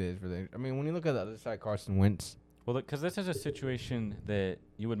 It is really. I mean, when you look at the other side, Carson Wentz. Well, because this is a situation that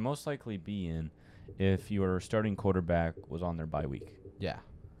you would most likely be in if your starting quarterback was on their bye week. Yeah.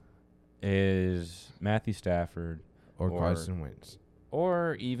 Is Matthew Stafford, Or Or- Carson Wentz.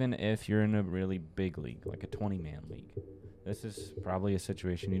 or even if you're in a really big league, like a 20-man league. This is probably a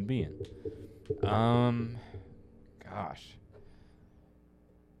situation you'd be in. Gosh.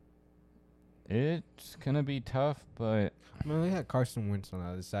 It's going to be tough, but I mean, look at Carson Wentz on the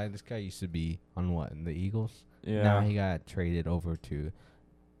other side. This guy used to be on what? In the Eagles? yeah. Now he got traded over to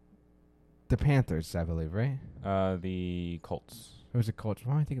the Panthers, I believe, right? The Colts. Or was it Colts?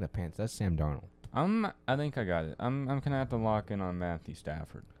 Why am I thinking the Panthers? That's Sam Darnold. I think I got it. I'm gonna have to lock in on Matthew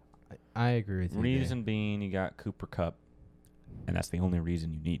Stafford. I agree with you. Reason being, you got Cooper Kupp, and that's the only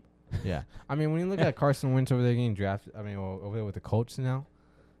reason you need. there. Yeah. I mean, when you look at Carson Wentz over there getting drafted, I mean, over there with the Colts now.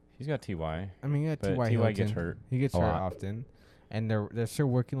 He's got Ty. I mean, you got But T.Y. T.Y. Hilton. gets hurt He gets a hurt lot. often, and they're still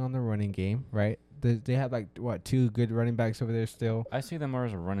working on the running game, right? They have like what 2 good running backs over there still. I see them more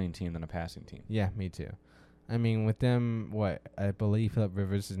as a running team than a passing team. Yeah, me too. I mean, with them, what I believe Phillip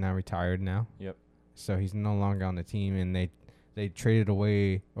Rivers is now retired now. Yep. So he's no longer on the team, and they traded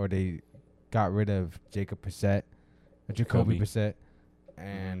away or they got rid of Jacoby Jacoby. Brissett,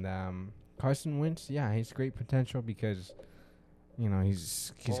 and Carson Wentz. Yeah, he's great potential because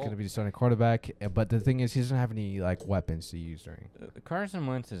he's Well- gonna be the starting quarterback. But the thing is, he doesn't have any like weapons to use during. Carson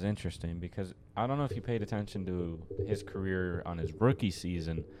Wentz is interesting because I don't know if you paid attention to his career on his rookie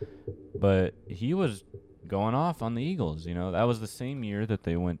season, but he was going off on the Eagles. That was the same year that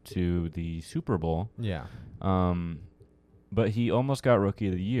they went to the Super Bowl. Yeah. But he almost got Rookie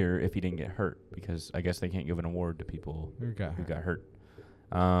of the Year if he didn't get hurt, because I guess they can't give an award to people Who got who hurt? got hurt.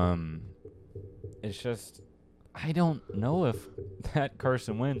 It's just, I don't know if that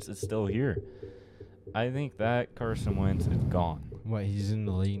Carson Wentz is still here. I think that Carson Wentz is gone. What, he's in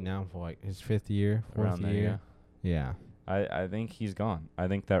the league now for like his 5th year, 4th Around there, year. Yeah. I think he's gone. I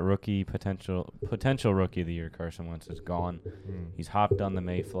think that potential Rookie of the Year Carson Wentz is gone. He's hopped on the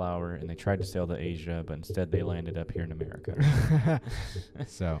Mayflower, and they tried to sail to Asia, but instead they landed up here in America.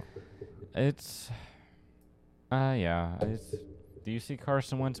 So, It's, yeah. Do you see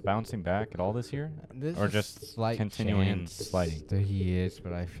Carson Wentz bouncing back at all this year? this Or is just slight continuing chance sliding? that he is,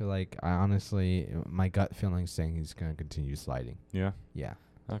 but I feel like my gut feeling is saying he's gonna continue sliding. Yeah. Yeah.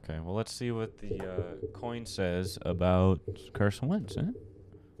 Okay. Well, let's see what the coin says about Carson Wentz.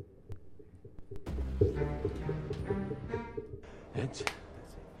 Heads,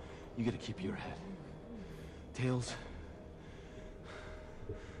 you gotta keep your head. Tails,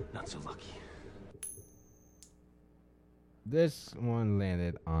 not so lucky. This one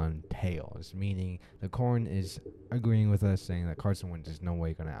landed on tails, meaning the corn is agreeing with us, saying that Carson Wentz is no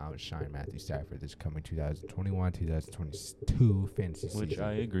way going to outshine Matthew Stafford this coming 2021-2022 fantasy season. Which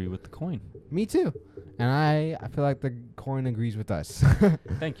I agree with the coin. Me too. And I feel like the coin agrees with us.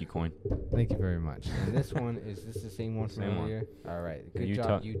 Thank you, coin. Thank you very much. And this one, is this the same one from Same one. earlier? All right. Good Utah.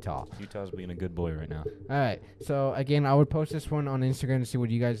 job, Utah. Utah's being a good boy right now. All right. So, again, I would post this one on Instagram to see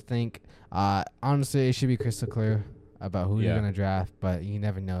what you guys think. Honestly, it should be crystal clear about who you're Yeah. going to draft, but you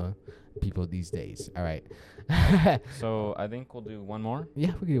never know. people these days. All right. So I think we'll do one more.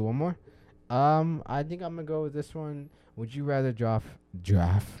 Yeah, we can do one more. I think I'm gonna go with this one. Would you rather draft?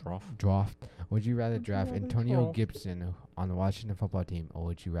 Would you rather draft Antonio Gibson on the Washington football team, or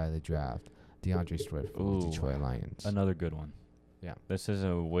would you rather draft DeAndre Swift from the Ooh, Detroit Lions? Another good one. Yeah. This is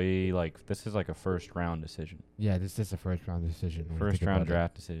like a first round decision. Yeah, this is a first round decision. when you First think round about it.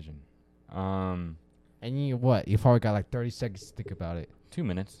 draft decision. And you what? You probably got like 30 seconds to think about it. 2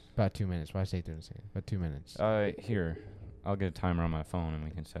 minutes. About 2 minutes. Why say 30 seconds? About 2 minutes. Here, I'll get a timer on my phone and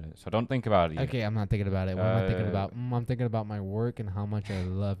we can set it. So don't think about it yet. Okay, I'm not thinking about it. What am I thinking Uh, about? I'm thinking about my work and how much I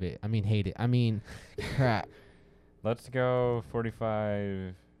love it. I mean, hate it. I mean, crap. Let's go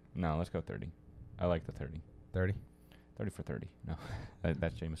 45. No, let's go 30. I like the 30. 30. 30 for 30. No,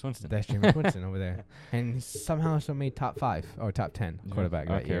 that's Jameis Winston. That's Jameis Winston over there. And he somehow also made top 5 or top 10 Yeah. quarterback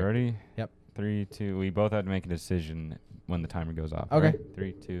that Okay, year. ready? Yep. 3, 2. We both have to make a decision when the timer goes off. Okay. Right?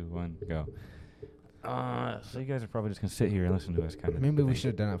 3, 2, 1, go. So you guys are probably just gonna sit here and listen to us, kind of. Maybe we should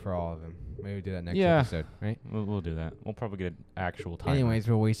have done it for all of them. Maybe we do that next Yeah. episode, right? We'll do that. We'll probably get an actual timer. Anyways,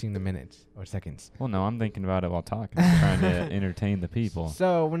 we're wasting the minutes or seconds. Well, no, I'm thinking about it while talking. I'm trying to entertain the people.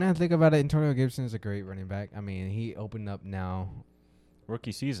 So when I think about it, Antonio Gibson is a great running back. I mean, he opened up now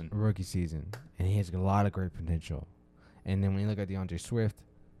Rookie season. rookie season, and he has a lot of great potential. And then when you look at DeAndre Swift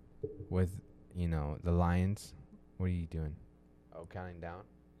with, the Lions, what are you doing? Oh, counting down?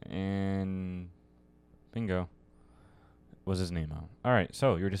 And bingo. Was his name out? All right.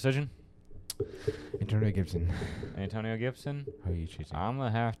 So your decision, Antonio Gibson. Antonio Gibson. Who are you choosing? I'm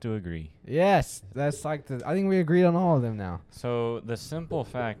gonna have to agree. Yes, that's like I think we agreed on all of them now. So the simple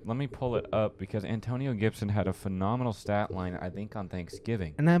fact, let me pull it up because Antonio Gibson had a phenomenal stat line, I think, on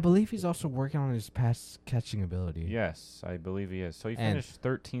Thanksgiving. And I believe he's also working on his pass catching ability. Yes, I believe he is. So he And- finished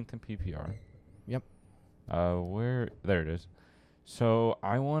 13th in PPR. Yep. There it is. So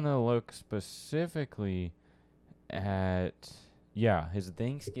I want to look specifically at his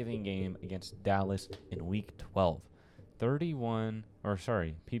Thanksgiving game against Dallas in Week 12.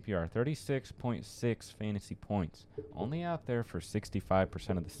 PPR 36.6 fantasy points. Only out there for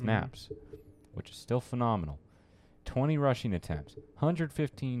 65% of the snaps, which is still phenomenal. 20 rushing attempts,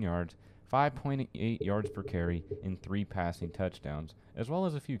 115 yards, 5.8 yards per carry, and 3 passing touchdowns, as well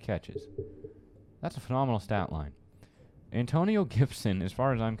as a few catches. That's a phenomenal stat line. Antonio Gibson, as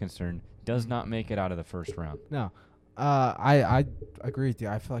far as I'm concerned, does not make it out of the first round. No. I agree with you.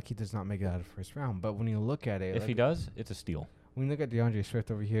 I feel like he does not make it out of the first round. But when you look at it, If he does, it's a steal. when you look at DeAndre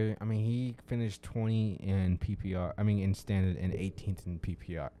Swift over here, I mean, he finished 20 in PPR. I mean, in standard and 18th in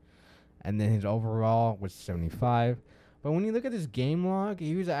PPR. And then his overall was 75. But when you look at his game log,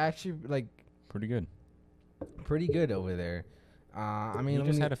 he was actually, Pretty good. pretty good over there. I mean, He when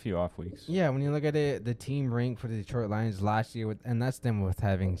just you- had a few off weeks. yeah, when you look at it, the team ranked for the Detroit Lions last year, and that's them with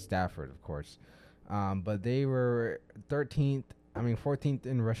having Stafford, of course. But they were 14th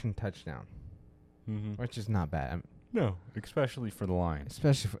in rushing touchdown, which is not bad. No, especially for the Lions.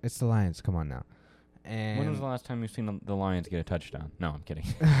 Especially it's the Lions. Come on now. And When was the last time you've seen the Lions get a touchdown? No, I'm kidding.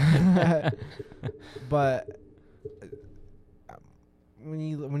 But when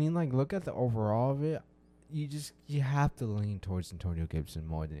you look at the overall of it, you have to lean towards Antonio Gibson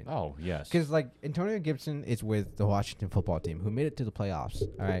more than Oh, yes. because Antonio Gibson is with the Washington football team who made it to the playoffs.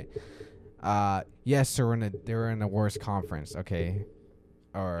 All right. Yes, they're in a worse conference. Okay,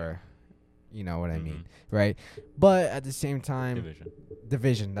 or you know what I mean, right? But at the same time,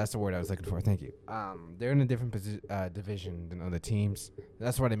 division. That's the word I was looking for. Thank you. They're in a different division than other teams.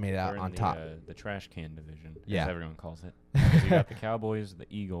 That's why they made it out They're in on the, top. The trash can division, Yeah. as everyone calls it. 'Cause you got the Cowboys, the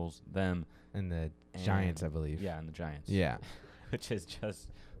Eagles, them. And the Giants, I believe. Yeah, and the Giants. Yeah. Which is just...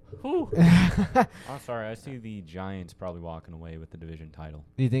 Whew. I'm sorry, I see the Giants probably walking away with the division title.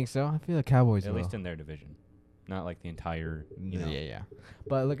 Do you think so? I feel like Cowboys At will. least in their division. Not like the entire, Yeah.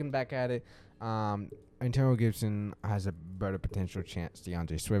 But looking back at it, Antonio Gibson has a better potential chance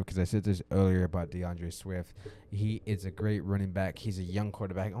DeAndre Swift, because I said this earlier about DeAndre Swift. He is a great running back. He's a young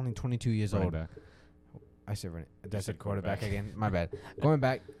quarterback, only 22 years running old. back. I said running. I said said quarterback quarterback. again. My bad. Going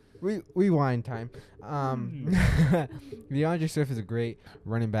back. Rewind time. DeAndre Swift is a great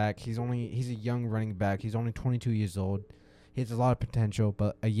running back. He's a young running back. He's only 22 years old. He has a lot of potential,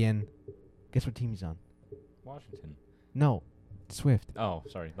 but again, guess what team he's on? Washington. No, Swift. Oh,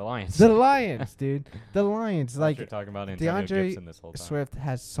 sorry, the Lions. The Lions, dude. The Lions. You're talking about Antonio Gibson this whole time. Swift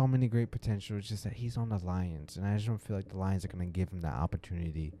has so many great potential. It's just that he's on the Lions, and I just don't feel like the Lions are going to give him the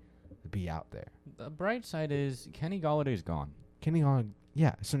opportunity to be out there. The bright side is Kenny Galladay's gone. Kenny Galladay,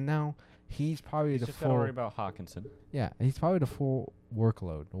 yeah. So now he's probably He's the just got to full. worry about Hawkinson. Yeah, he's probably the full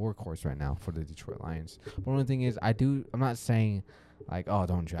workload, the workhorse right now for the Detroit Lions. But the only thing is, I'm not saying like, oh,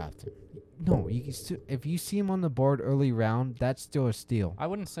 don't draft him. No, you can still, if you see him on the board early round, that's still a steal. I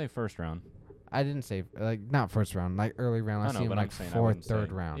wouldn't say first round. I didn't say like not first round, like early round. I I know, see him but like I'm saying I fourth, wouldn't third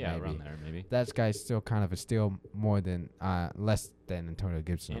say- round, Yeah, maybe. around there, maybe. That guy's still kind of a steal more than less than Antonio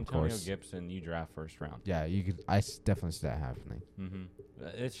Gibson, Antonio of course. Gibson, you draft first round. Yeah, you could. Definitely see that happening.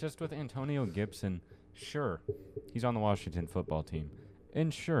 It's just with Antonio Gibson, sure, he's on the Washington football team.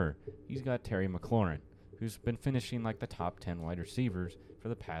 And sure, he's got Terry McLaurin, who's been finishing like the top 10 wide receivers for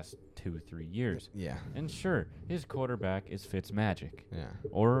the past 2-3 years. Yeah, And sure, his quarterback is Fitzmagic. yeah.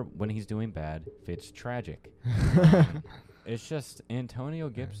 Or when he's doing bad, Fitztragic. It's just Antonio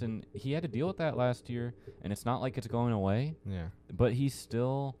Gibson, he had to deal with that last year, and it's not like it's going away, Yeah. but he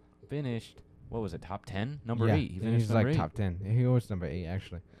still finished, what was it, top 10? Number yeah. 8. He and finished he's number like 8. top 10. He was number 8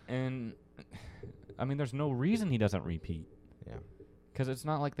 actually. And, I mean, there's no reason he doesn't repeat. Yeah. Because it's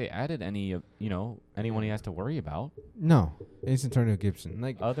not like they added any, anyone he has to worry about, No, it's Antonio Gibson.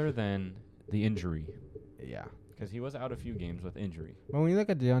 Like, other than the injury. yeah. Because he was out a few games with injury. But when you look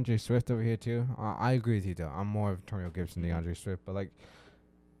at DeAndre Swift over here too, I agree with you though. I'm more of Antonio Gibson than DeAndre Swift. But like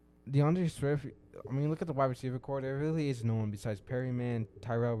DeAndre Swift, I mean, look at the wide receiver core. There really is no one besides Perryman,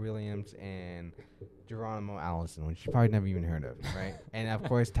 Tyrell Williams, and Geronimo Allison, which you probably never even heard of, right? And of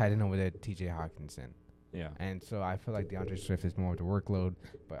course, tight end over there, T.J. Hawkinson. Yeah. And so I feel like DeAndre Swift is more of the workload.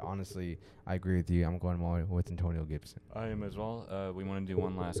 But honestly, I agree with you. I'm going more with Antonio Gibson. I am as well. We want to do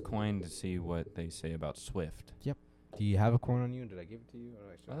one last coin to see what they say about Swift. Do you have a coin on you? Did I give it to you?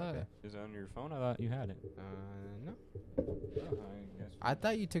 Or did I show it? Okay. Is it on your phone? I thought you had it. No. I guess. I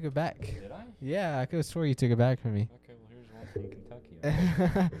thought you took it back. Did I? Yeah, I could have swore you took it back from me. Okay, well, here's one from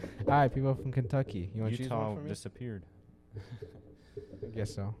Kentucky. All right, people from Kentucky. You want to choose Utah one for me? disappeared. I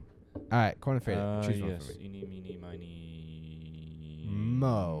guess so. All right, corner fade. Choose one yes. for me. Eeny, meeny, miny.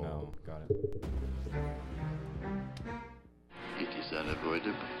 Mo. No, got it. It is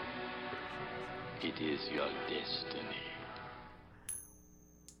unavoidable. It is your destiny.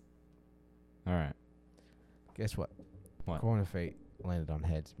 All right. Guess what? What? Corner fate landed on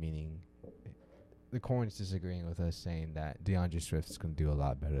heads, meaning the corn's disagreeing with us, saying that DeAndre Swift is going to do a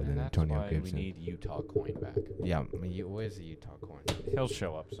lot better than And that's Antonio why Gibson. we need Utah coin back. Yeah, I mean, where's the Utah corn? He'll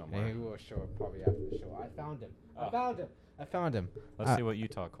show up somewhere. And he will show up probably after the show. I found him. Oh. I found him. Let's see what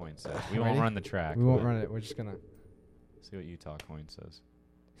Utah coin says. We ready? won't run the track. We won't but run it. We're just going to See what Utah coin says.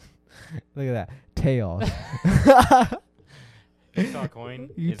 look at that. Tails. Utah coin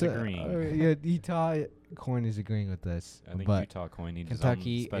is agreeing. Yeah, Utah coin is agreeing with us. I think but Utah coin needs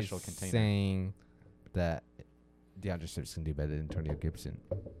Kentucky his own special is container. saying that DeAndre Swift's going to do better than Antonio Gibson.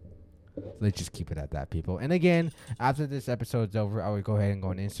 Let's just keep it at that, people. And again, after this episode's over, I would go ahead and go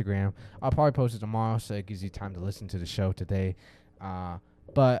on Instagram. I'll probably post it tomorrow, so it gives you time to listen to the show today.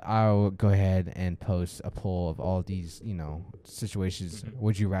 But I'll go ahead and post a poll of all these, situations. Mhm.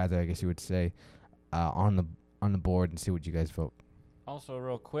 Would you rather, I guess you would say, on the board and see what you guys vote. Also,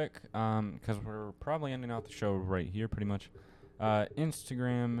 real quick, because we're probably ending out the show right here pretty much.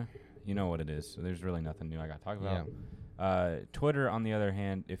 Instagram, you know what it is. So there's really nothing new I got to talk about. Twitter, on the other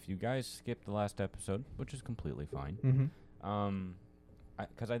hand, if you guys skipped the last episode, which is completely fine, Mm-hmm.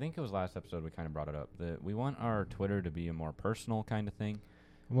 because I think it was last episode we kind of brought it up, that we want our Twitter to be a more personal kind of thing.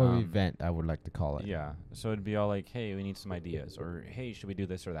 What event I would like to call it. Yeah, so it'd be all like, hey, we need some ideas, or hey, should we do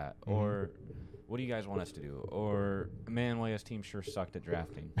this or that, Mhm. or what do you guys want us to do, or man, YS team sure sucked at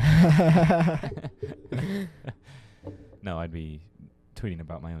drafting. No, I'd be tweeting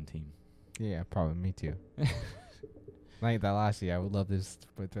about my own team. Yeah, probably me too. Like that last year, I would love this.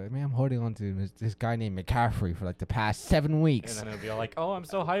 But man, I'm holding on to this guy named McCaffrey for like the past 7 weeks. And then it'll be all like, oh, I'm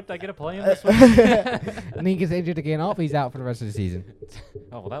so hyped I get to play him this week. And he gets injured again. Oh, he's out for the rest of the season.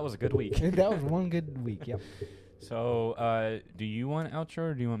 Oh, well, that was a good week. That was one good week. Yep. So, do you want outro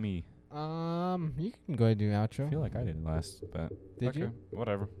or do you want me? You can go ahead and do outro. I feel like I did last, but Did you?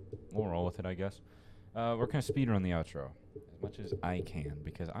 Whatever. We'll roll with it, I guess. We're gonna speedrun the outro as much as I can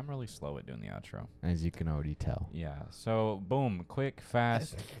because I'm really slow at doing the outro. As you can already tell. Yeah. So, boom, quick,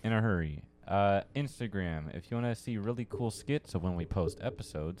 fast, in a hurry. Instagram. If you want to see really cool skits of when we post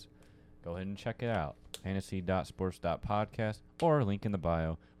episodes, go ahead and check it out. Fantasy.sports.podcast or link in the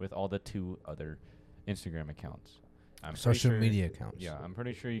bio with all the 2 other Instagram accounts. I'm pretty Social sure- media accounts. Yeah, I'm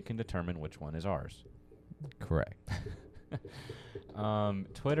pretty sure you can determine which one is ours. Correct.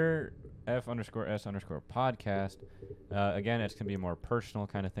 Twitter, F_S_podcast. Again, it's going to be a more personal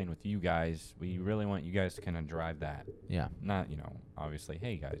kind of thing with you guys. We really want you guys to kind of drive that. Yeah. Not, obviously,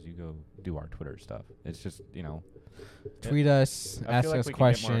 hey, guys, you go do our Twitter stuff. It's just, Tweet us, I ask feel like us we can get more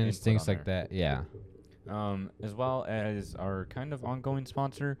questions, input things on like that. Yeah. As well as our kind of ongoing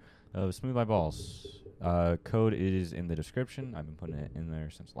sponsor of Smooth By Balls. Code is in the description. I've been putting it in there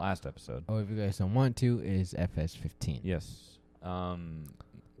since last episode. Oh, if you guys don't want to, is FS15. Yes.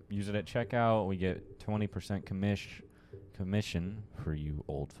 Use it at checkout. We get 20% commission for you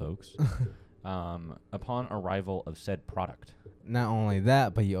old folks upon arrival of said product. Not only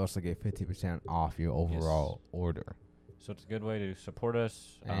that, but you also get 50% off your overall order. So it's a good way to support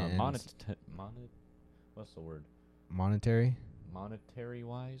us. And What's the word? Monetary? Monetary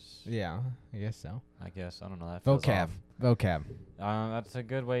wise? Yeah, I guess so. I guess. I don't know. That feels Vocab. off. Vocab. That's a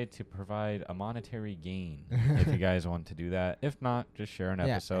good way to provide a monetary gain if you guys want to do that. If not, just share an Yeah,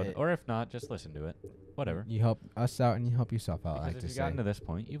 episode. Or if not, just listen to it. Whatever. You help us out and you help yourself out, I Because like if to you've say. gotten to this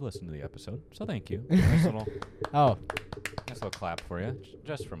point, you've listened to the episode. So thank you. nice Oh, little clap for you.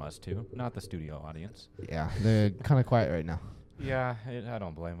 Just from us two, not the studio audience. yeah. They're kind of quiet right now. Yeah, I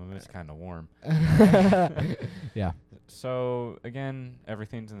don't blame them. It's kind of warm. Yeah. So again,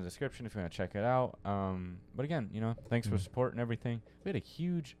 everything's in the description if you want to check it out. But again, thanks for support and everything. We had a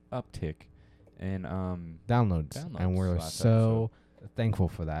huge uptick in Downloads. And we're last so thankful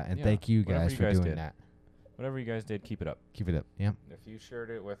for that. And Yeah, thank you whatever guys you for guys doing did. that. whatever you guys did. Keep it up. Keep it up. Yeah. If you shared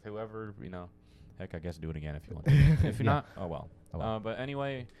it with whoever, heck, I guess do it again if you want. to. If you're Yeah. not, oh well. Oh, well. But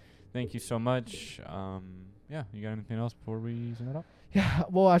anyway, thank you so much. Yeah, you got anything else before we sign it up? Yeah,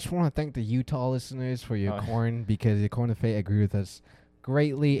 well, I just want to thank the Utah listeners for your Oh. corn, because the Corn of Fate agree with us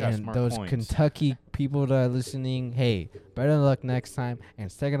greatly. Yeah, And smart those coins. Kentucky people that are listening, hey, better luck next time.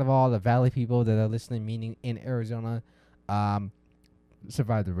 And second of all, the Valley people that are listening, meaning in Arizona,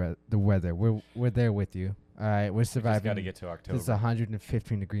 survive the weather. We're there with you. All right, we're Just surviving. got to get to October. This is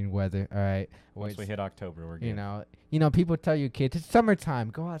 115-degree weather. All right. Once we hit October, we're good. You know, people tell you, kids, it's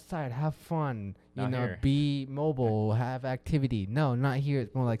summertime. Go outside, have fun. Not here. Be mobile, have activity. No, not here.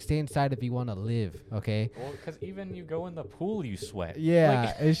 It's more like stay inside if you want to live. Okay. Well, because even you go in the pool, you sweat. Yeah,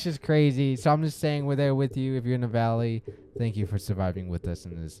 Like, it's just crazy. So I'm just saying, we're there with you. If you're in the valley, thank you for surviving with us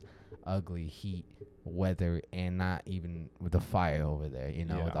in this ugly heat weather, and not even with the fire over there. With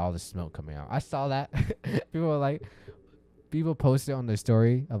Yeah. all the smoke coming out. I saw that. People were like, people posted on their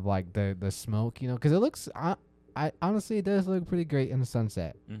story of like the smoke. Because it looks. I honestly, it does look pretty great in the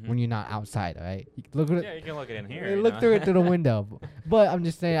sunset Mhm. when you're not outside. Right? You can look at it. Yeah, you can look it in here. They you look know? through it through the window. But I'm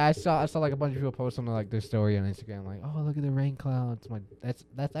just saying, I saw like a bunch of people post on like their story on Instagram, like, oh, look at the rain clouds. I'm like,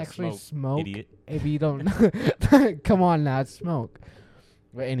 that's actually smoke. Idiot. If you don't, come on now, it's smoke.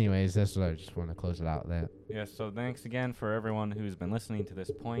 But anyways, that's what I just want to close it out there. Yeah, so thanks again for everyone who's been listening to this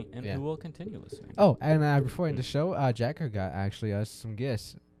point and Yeah. who will continue listening. Oh, and before I end the show, Jacker got actually us some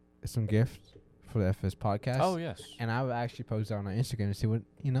gifts for the FS podcast. Oh, yes. And I will actually post it on our Instagram to see what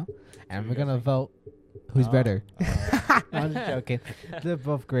and what we're you guys gonna think. vote who's better. No, I'm just joking. They're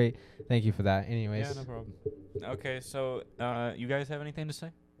both great. Thank you for that. Anyways. Yeah, no problem. Okay, so you guys have anything to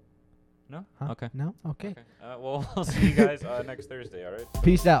say? No? Huh? Okay. No? Okay. Well, we'll see you guys next Thursday, all right?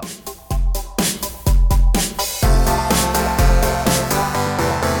 Peace out.